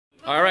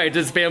Alright,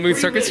 this is Family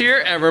Circus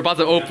here, and we're about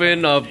to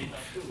open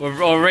we've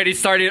already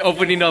started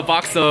opening a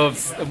box of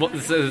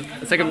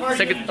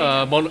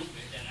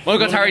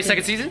Monogatari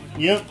second season?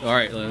 Yep.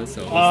 Alright,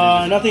 so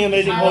nothing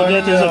amazing hold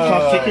yet. There's a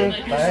top kicker.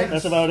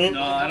 That's about it.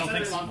 I don't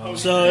think so.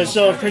 So it's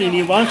still a pretty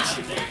new box.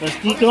 Let's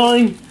keep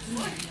going.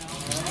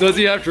 Does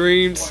he have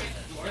dreams?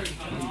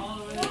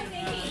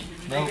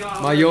 No.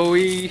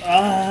 Mayoi.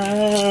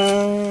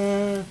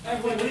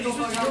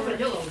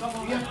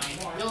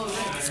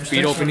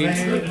 Speed openings.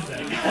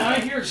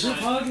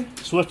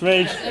 Swift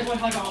Rage.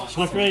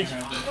 Swift Rage.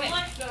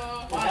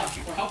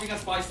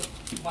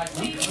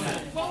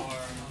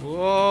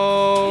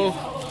 Whoa.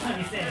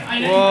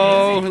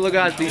 Whoa, look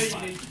at these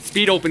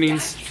speed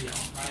openings.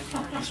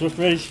 Swift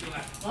Rage.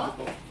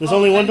 There's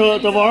only one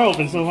double R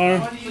open so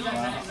far.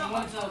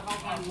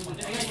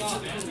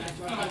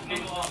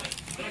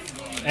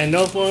 And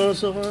no foil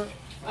so far.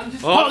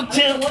 Oh,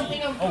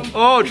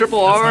 oh,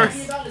 triple R.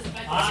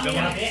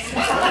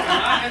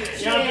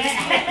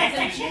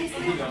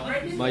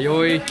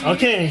 Mayoi.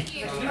 Okay.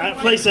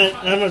 Place it.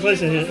 I'm gonna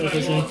place it here.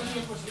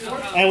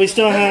 And we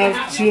still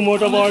have 2 more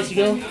double R's to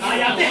go.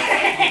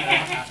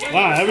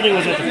 Wow, everything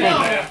was at the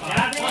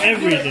front.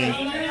 Everything.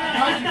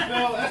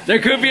 There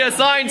could be a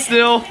sign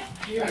still.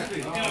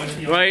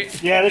 Right?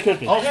 Yeah, there could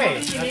be.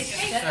 Okay.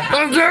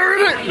 I'm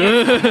doing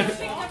it!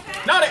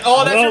 Not it.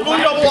 Oh, that's your blue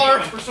double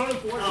R.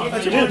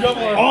 That's your blue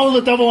double R. All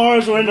the double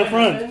R's were in the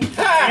front.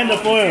 And the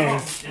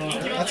foil.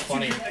 That's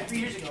funny.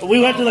 We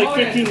went to like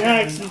 15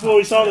 hacks before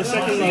we saw the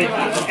second like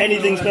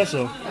anything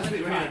special.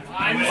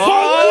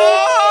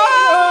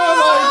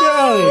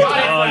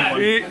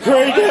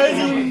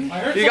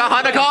 He got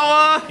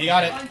Hanakawa! He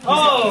got it.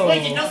 Oh!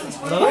 What?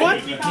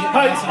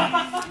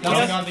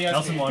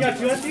 Nelson won. You got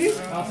 2 SPs?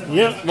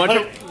 Yep.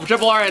 One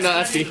triple R and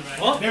SP.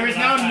 There is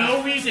now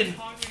no reason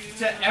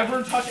to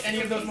ever touch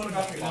any of those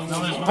Monogatari.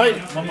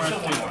 One more SP.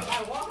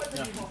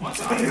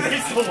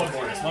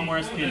 One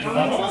more SP.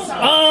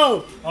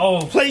 Oh!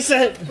 Oh. Place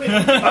it!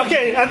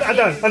 Okay, I'm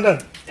done. I'm done.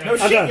 No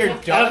shit, you're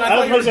done.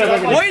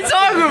 What are you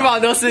talking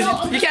about, Nelson?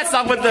 You can't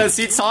stop with the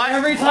seats on.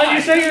 Every time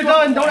you say you're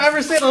done, don't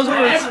ever say those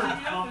words.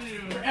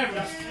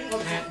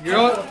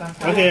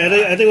 Okay,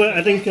 I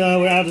think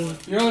we're out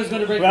of. You're always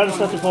gonna break. We're out of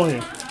stuff to pull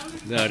here.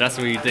 No, that's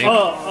what you think.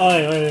 Oh,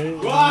 wait.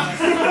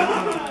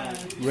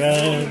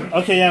 Red.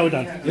 Okay, yeah, we're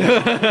done.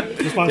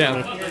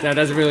 Yeah,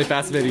 that's a really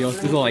fast video.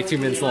 This is like 2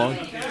 minutes long.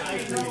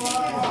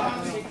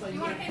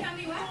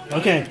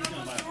 Okay,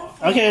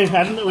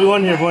 we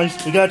won here, boys.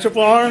 We got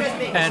triple R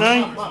And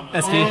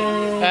SP.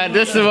 And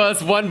this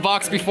was one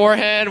box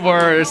beforehand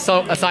where a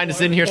sign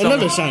is in here somewhere.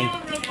 Another sign.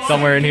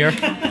 Somewhere in here.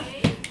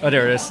 Oh,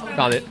 there it is.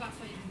 Found it.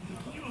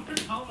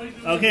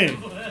 Okay.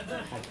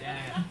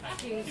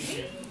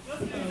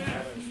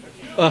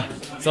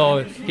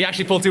 So he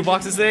actually pulled 2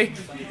 boxes today.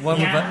 One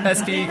with the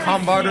SP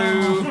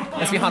Kambaru,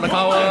 SP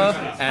Hanakawa,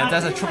 and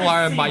that's a triple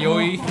R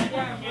Mayoi.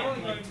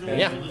 And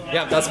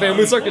yeah, that's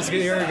Family Circus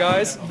here,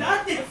 guys.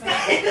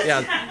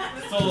 Yeah.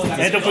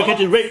 And don't forget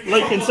to rate,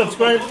 like, and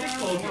subscribe.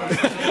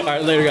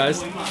 Alright, later,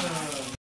 guys.